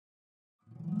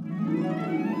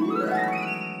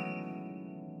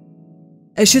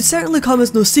It should certainly come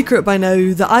as no secret by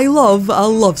now that I love a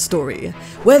love story.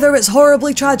 Whether it's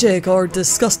horribly tragic or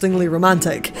disgustingly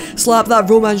romantic, slap that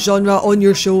romance genre on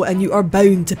your show and you are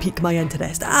bound to pique my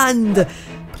interest and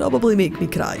probably make me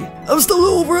cry. I'm still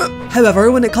not over it. However,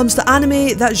 when it comes to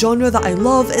anime, that genre that I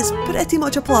love is pretty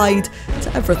much applied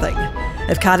to everything.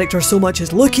 If characters so much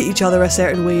as look at each other a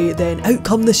certain way, then out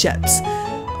come the ships.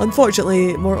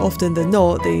 Unfortunately, more often than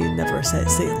not, they never set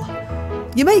sail.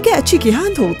 You might get a cheeky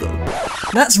handhold though.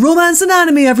 That's romance and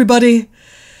anime, everybody!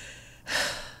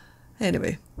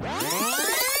 Anyway.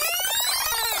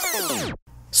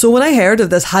 So when I heard of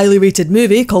this highly rated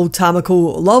movie called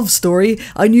Tamako Love Story,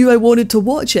 I knew I wanted to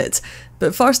watch it.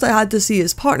 But first I had to see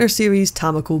its partner series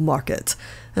Tamako Market.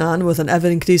 And with an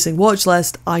ever-increasing watch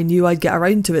list, I knew I'd get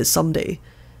around to it someday.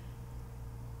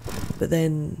 But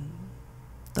then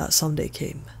that someday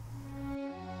came.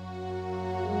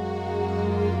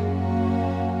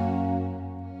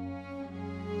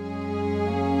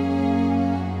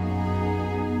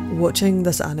 Watching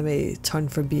this anime turn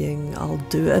from being I'll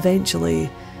do it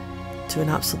eventually to an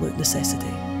absolute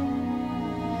necessity.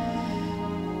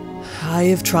 I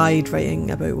have tried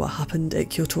writing about what happened at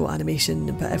Kyoto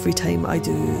Animation, but every time I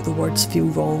do, the words feel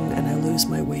wrong and I lose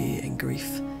my way in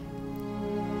grief.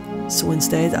 So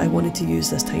instead, I wanted to use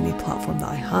this tiny platform that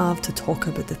I have to talk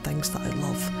about the things that I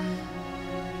love.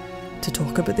 To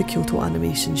talk about the Kyoto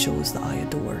Animation shows that I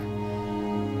adore.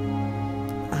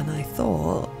 And I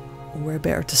thought, where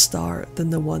better to start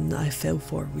than the one that I fell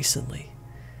for recently.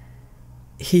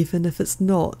 Even if it's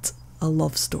not a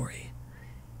love story.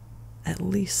 At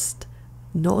least,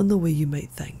 not in the way you might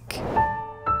think.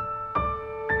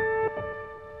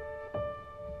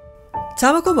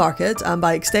 Tamako Market, and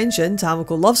by extension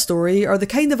Tamako Love Story, are the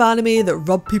kind of anime that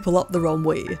rub people up the wrong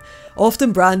way,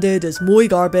 often branded as moe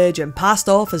garbage and passed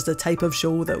off as the type of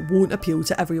show that won't appeal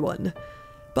to everyone.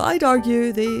 But I'd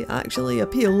argue they actually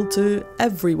appeal to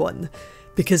everyone,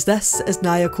 because this is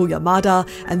Naoko Yamada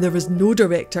and there is no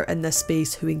director in this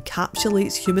space who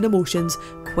encapsulates human emotions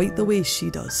quite the way she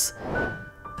does.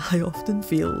 I often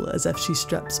feel as if she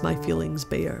strips my feelings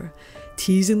bare,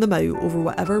 teasing them out over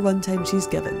whatever runtime she's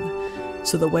given,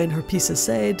 so that when her piece is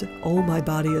said, all my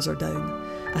barriers are down,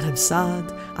 and I'm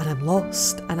sad, and I'm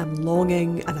lost, and I'm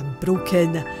longing, and I'm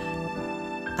broken,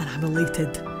 and I'm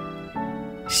elated.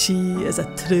 She is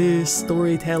a true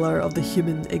storyteller of the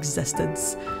human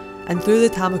existence, and through the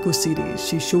Tamako series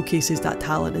she showcases that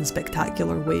talent in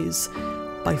spectacular ways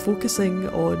by focusing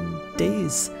on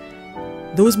days.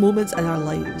 Those moments in our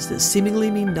lives that seemingly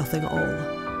mean nothing at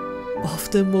all.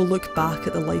 Often we'll look back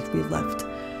at the life we've lived.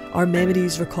 Our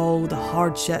memories recall the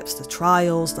hardships, the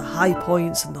trials, the high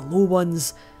points and the low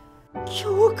ones.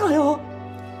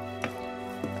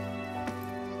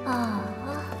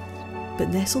 But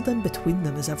nestled in between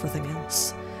them is everything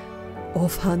else.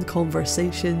 Offhand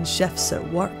conversations, shifts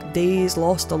at work, days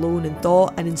lost alone in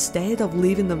thought, and instead of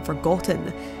leaving them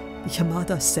forgotten,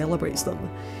 Yamada celebrates them,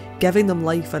 giving them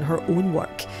life in her own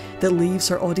work that leaves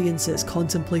her audiences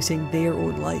contemplating their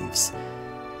own lives.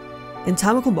 In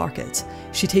Tamako Market,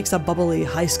 she takes a bubbly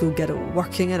high school girl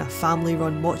working in a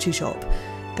family-run mochi shop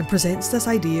and presents this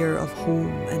idea of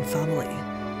home and family.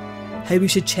 How we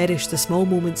should cherish the small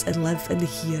moments and live in the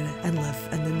here and live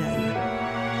in the now.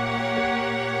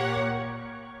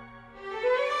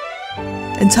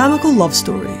 In Tamako Love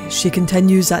Story, she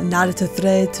continues that narrative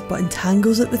thread but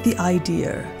entangles it with the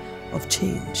idea of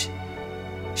change.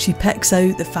 She picks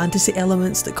out the fantasy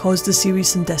elements that caused the series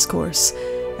some discourse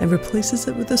and replaces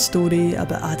it with a story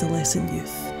about adolescent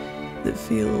youth that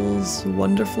feels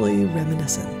wonderfully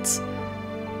reminiscent.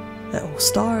 It all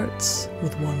starts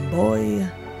with one boy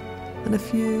and a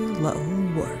few little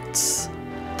words.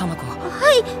 Tamako.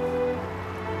 Hi.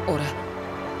 俺、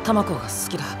Tamako が好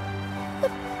きだ。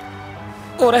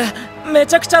俺、め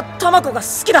ちゃくちゃTamakoが好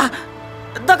きだ。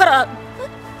だから。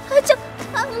もち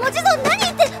ろん何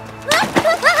言って。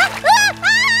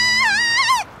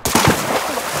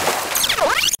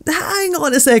Hang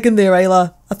on a second there,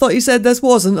 Isla. I thought you said this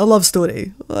wasn't a love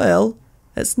story. Well,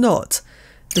 it's not.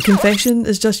 The confession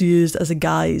is just used as a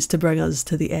guise to bring us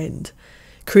to the end,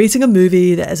 creating a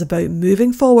movie that is about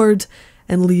moving forward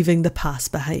and leaving the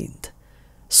past behind.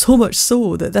 So much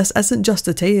so that this isn't just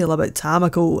a tale about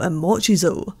Tamako and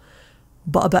Mochizo,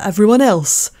 but about everyone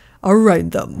else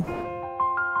around them.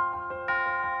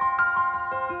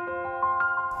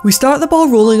 We start the ball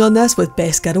rolling on this with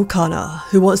Best Girl Kana,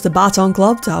 who wants the Baton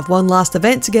Club to have one last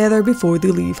event together before they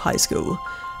leave high school.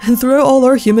 And throughout all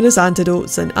her humorous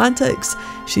antidotes and antics,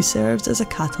 she serves as a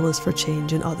catalyst for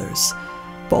change in others,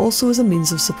 but also as a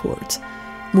means of support,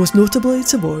 most notably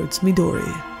towards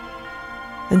Midori.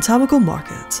 In Tamako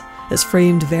Market, It's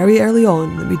framed very early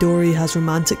on that Midori has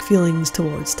romantic feelings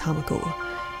towards Tamako.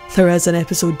 There is an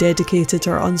episode dedicated to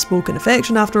her unspoken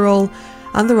affection after all,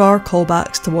 and there are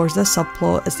callbacks towards this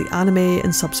subplot as the anime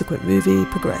and subsequent movie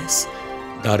progress.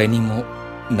 誰にも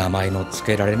名前の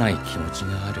付けられない気持ち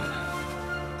がある。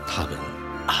多分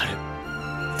ある。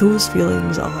 Those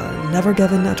feelings are never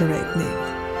given a direct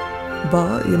name.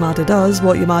 But Yamada does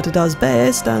what Yamada does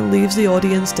best and leaves the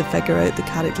audience to figure out the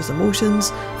characters'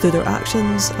 emotions through their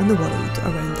actions and the world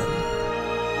around them.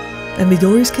 In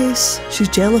Midori's case, she's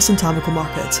jealous in Tamako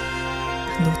Market,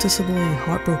 noticeably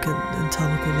heartbroken in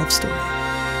Tamako Love Story.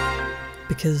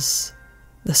 Because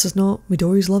this is not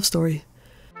Midori's love story.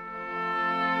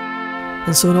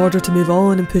 And so in order to move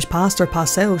on and push past her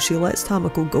past self, she lets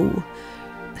Tamako go.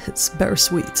 It's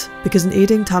bittersweet, because in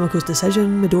aiding Tamako's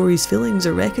decision, Midori's feelings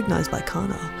are recognised by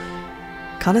Kana.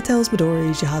 Kana tells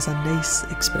Midori she has a nice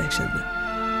expression.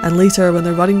 And later, when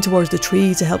they're running towards the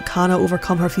tree to help Kana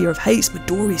overcome her fear of heights,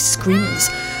 Midori screams.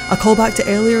 A callback to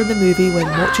earlier in the movie when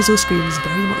Mochizo screams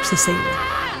very much the same.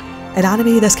 In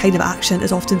anime, this kind of action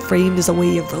is often framed as a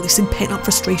way of releasing pent-up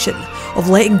frustration, of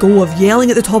letting go, of yelling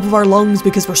at the top of our lungs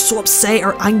because we're so upset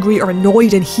or angry or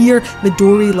annoyed, and here,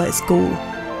 Midori lets go.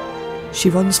 She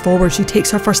runs forward, she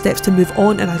takes her first steps to move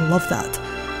on, and I love that.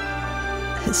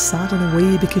 It's sad in a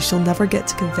way because she'll never get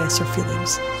to confess her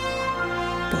feelings.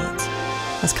 But,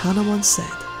 as Kana once said,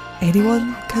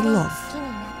 anyone can love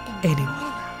anyone.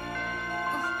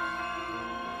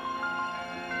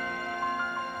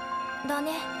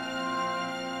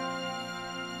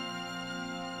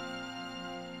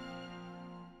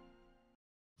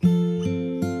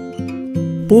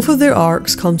 Both of their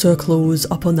arcs come to a close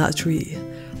up on that tree,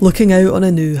 looking out on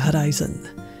a new horizon.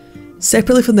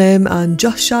 Separately from them and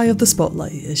just shy of the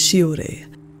spotlight is Shiori,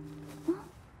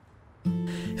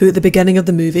 who at the beginning of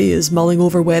the movie is mulling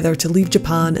over whether to leave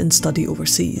Japan and study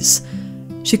overseas.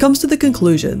 She comes to the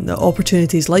conclusion that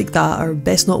opportunities like that are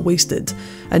best not wasted,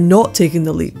 and not taking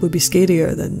the leap would be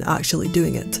scarier than actually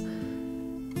doing it.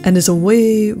 In his own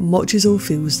way, Mochizo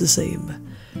feels the same.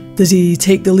 Does he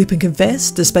take the leap and confess,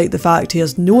 despite the fact he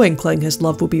has no inkling his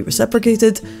love will be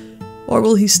reciprocated? Or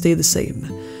will he stay the same,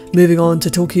 moving on to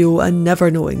Tokyo and never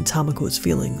knowing Tamako's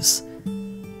feelings?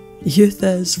 Youth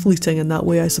is fleeting in that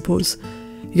way, I suppose.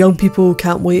 Young people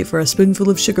can't wait for a spoonful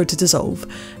of sugar to dissolve,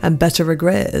 and bitter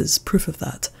regret is proof of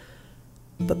that.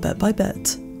 But bit by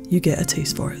bit, you get a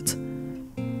taste for it.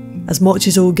 As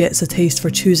Mochizo gets a taste for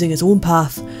choosing his own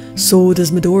path, so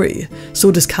does Midori,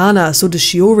 so does Kana, so does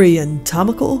Shiori, and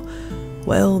Tamako?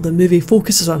 Well, the movie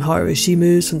focuses on her as she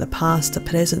moves from the past to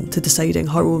present to deciding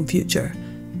her own future.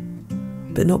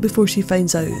 But not before she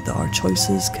finds out that our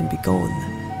choices can be gone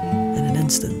in an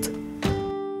instant.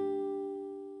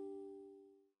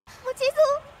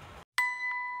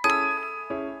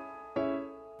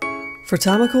 For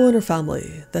Tamako and her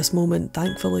family, this moment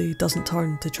thankfully doesn't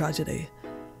turn to tragedy.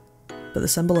 But the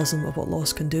symbolism of what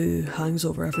loss can do hangs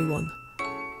over everyone.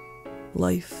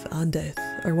 Life and death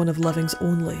are one of living's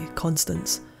only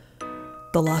constants.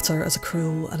 The latter is a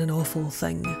cruel and an awful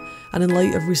thing, and in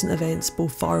light of recent events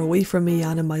both far away from me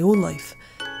and in my own life,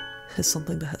 it's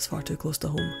something that hits far too close to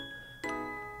home.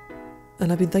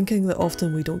 And I've been thinking that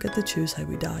often we don't get to choose how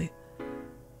we die,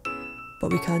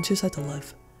 but we can choose how to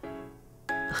live.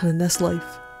 And in this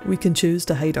life, we can choose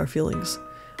to hide our feelings.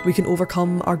 We can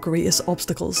overcome our greatest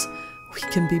obstacles. We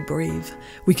can be brave.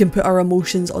 We can put our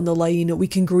emotions on the line. We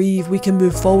can grieve. We can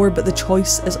move forward, but the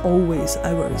choice is always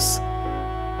ours.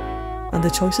 And the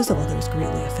choices of others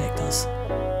greatly affect us.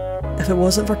 If it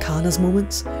wasn't for Kana's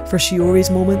moments, for Shiori's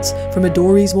moments, for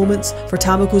Midori's moments, for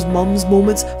Tamako's mum's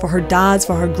moments, for her dad's,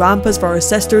 for her grandpa's, for her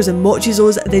sisters and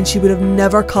Mochizo's, then she would have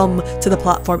never come to the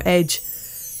platform edge.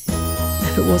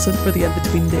 If it wasn't for the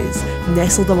in-between days,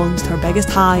 nestled amongst her biggest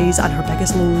highs and her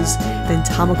biggest lows, then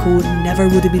Tamako never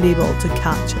would have been able to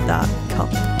catch that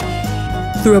cup.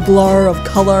 Through a blur of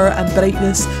colour and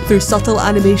brightness, through subtle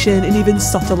animation and even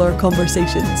subtler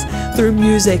conversations, through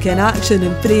music and action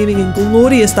and framing and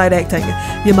glorious directing,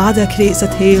 Yamada creates a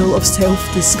tale of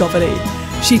self-discovery.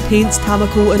 She paints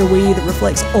Tamako in a way that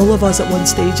reflects all of us at one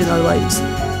stage in our lives.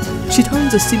 She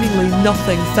turns a seemingly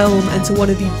nothing film into one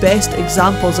of the best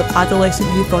examples of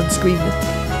adolescent youth on screen,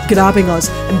 grabbing us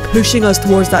and pushing us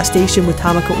towards that station with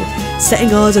Tamako,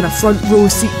 sitting us in a front row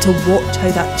seat to watch how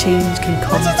that change can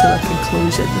come to a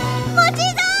conclusion.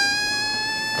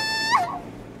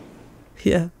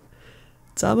 Yeah,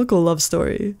 Tamako Love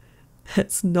Story.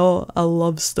 It's not a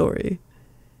love story.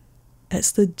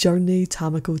 It's the journey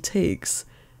Tamako takes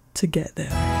to get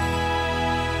there.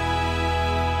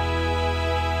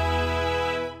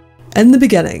 In the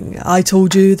beginning, I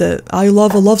told you that I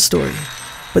love a love story.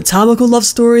 But Tamako Love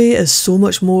Story is so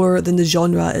much more than the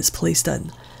genre it's placed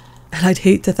in, and I'd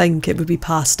hate to think it would be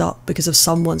passed up because of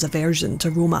someone's aversion to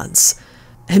romance.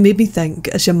 It made me think,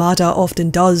 as Yamada often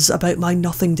does, about my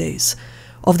nothing days,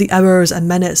 of the hours and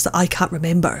minutes that I can't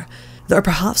remember, that are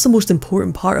perhaps the most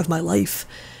important part of my life.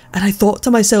 And I thought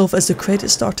to myself as the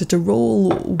credits started to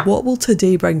roll, what will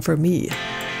today bring for me?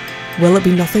 Will it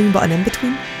be nothing but an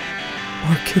in-between?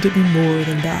 Or could it be more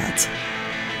than that?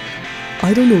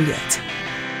 I don't know yet.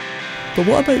 But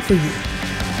what about for you?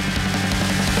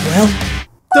 Well,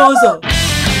 dozo!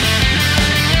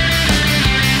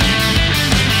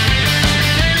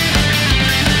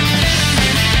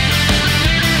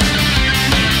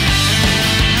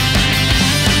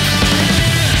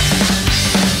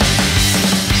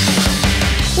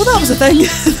 Well, that was a thing.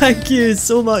 Thank you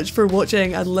so much for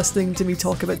watching and listening to me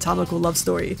talk about Tamako Love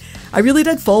Story. I really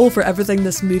did fall for everything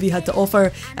this movie had to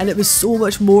offer, and it was so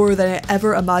much more than I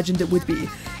ever imagined it would be.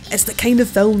 It's the kind of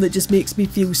film that just makes me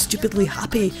feel stupidly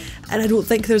happy, and I don't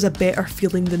think there's a better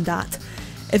feeling than that.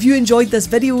 If you enjoyed this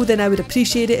video, then I would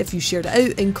appreciate it if you shared it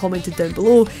out and commented down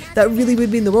below. That really would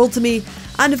mean the world to me.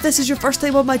 And if this is your first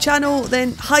time on my channel,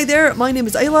 then hi there, my name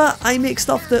is Isla. I make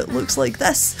stuff that looks like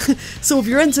this. So if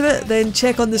you're into it, then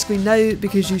check on the screen now,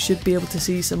 because you should be able to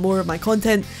see some more of my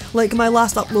content, like my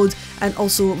last upload and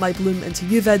also my Bloom Into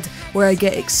You vid, where I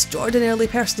get extraordinarily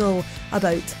personal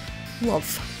about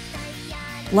love.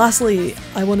 Lastly,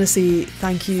 I want to say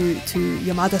thank you to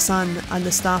Yamada-san and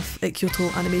the staff at Kyoto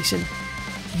Animation.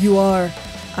 You are,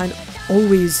 and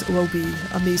always will be,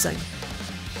 amazing.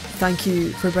 Thank you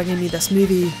for bringing me this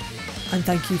movie, and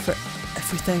thank you for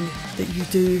everything that you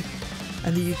do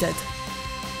and that you did.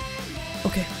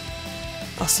 Okay,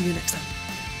 I'll see you next time.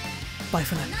 Bye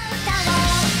for now.